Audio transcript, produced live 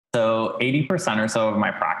80% or so of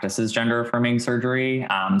my practice is gender affirming surgery.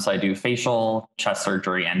 So I do facial, chest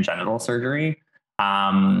surgery, and genital surgery.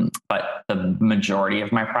 But the majority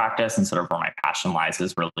of my practice and sort of where my passion lies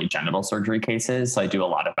is really genital surgery cases. So I do a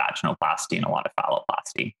lot of vaginoplasty and a lot of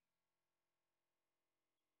phalloplasty.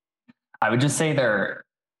 I would just say they're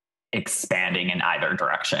expanding in either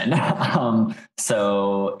direction.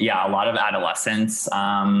 So yeah, a lot of adolescents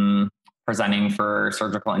presenting for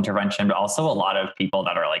surgical intervention, but also a lot of people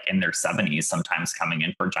that are like in their 70s sometimes coming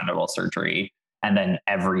in for genital surgery, and then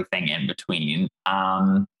everything in between.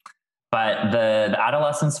 But the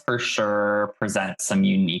adolescents for sure present some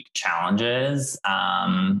unique challenges.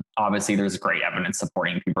 Obviously, there's great evidence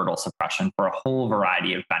supporting pubertal suppression for a whole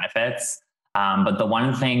variety of benefits. But the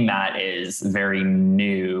one thing that is very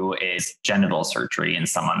new is genital surgery in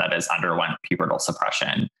someone that has underwent pubertal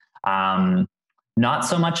suppression. Not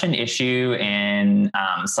so much an issue in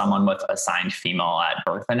someone with assigned female at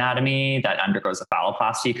birth anatomy that undergoes a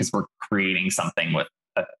phalloplasty, because we're creating something with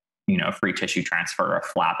a free tissue transfer or a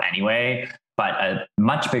flap anyway. But a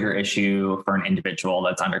much bigger issue for an individual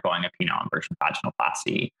that's undergoing a penile inversion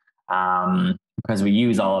vaginoplasty. Because we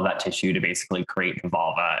use all of that tissue to basically create the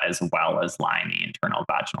vulva as well as line the internal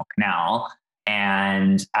vaginal canal.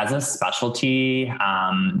 And as a specialty,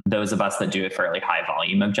 those of us that do a fairly high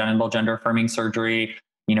volume of genital gender affirming surgery,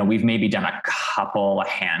 we've maybe done a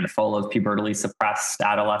handful of pubertally suppressed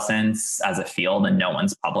adolescents as a field, and no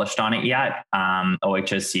one's published on it yet.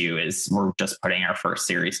 OHSU we're just putting our first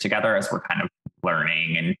series together as we're kind of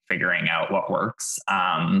learning and figuring out what works.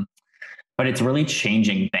 But it's really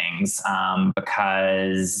changing things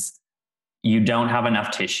because you don't have enough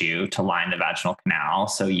tissue to line the vaginal canal.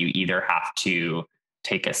 So you either have to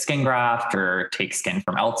take a skin graft or take skin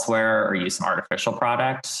from elsewhere or use some artificial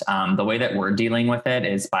product. The way that we're dealing with it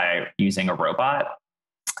is by using a robot,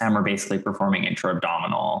 and we're basically performing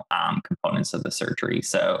intra-abdominal components of the surgery.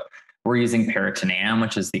 So we're using peritoneum,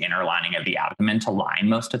 which is the inner lining of the abdomen, to line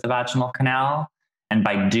most of the vaginal canal. And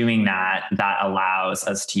by doing that, that allows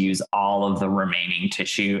us to use all of the remaining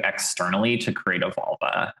tissue externally to create a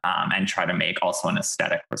vulva and try to make also an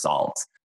aesthetic result.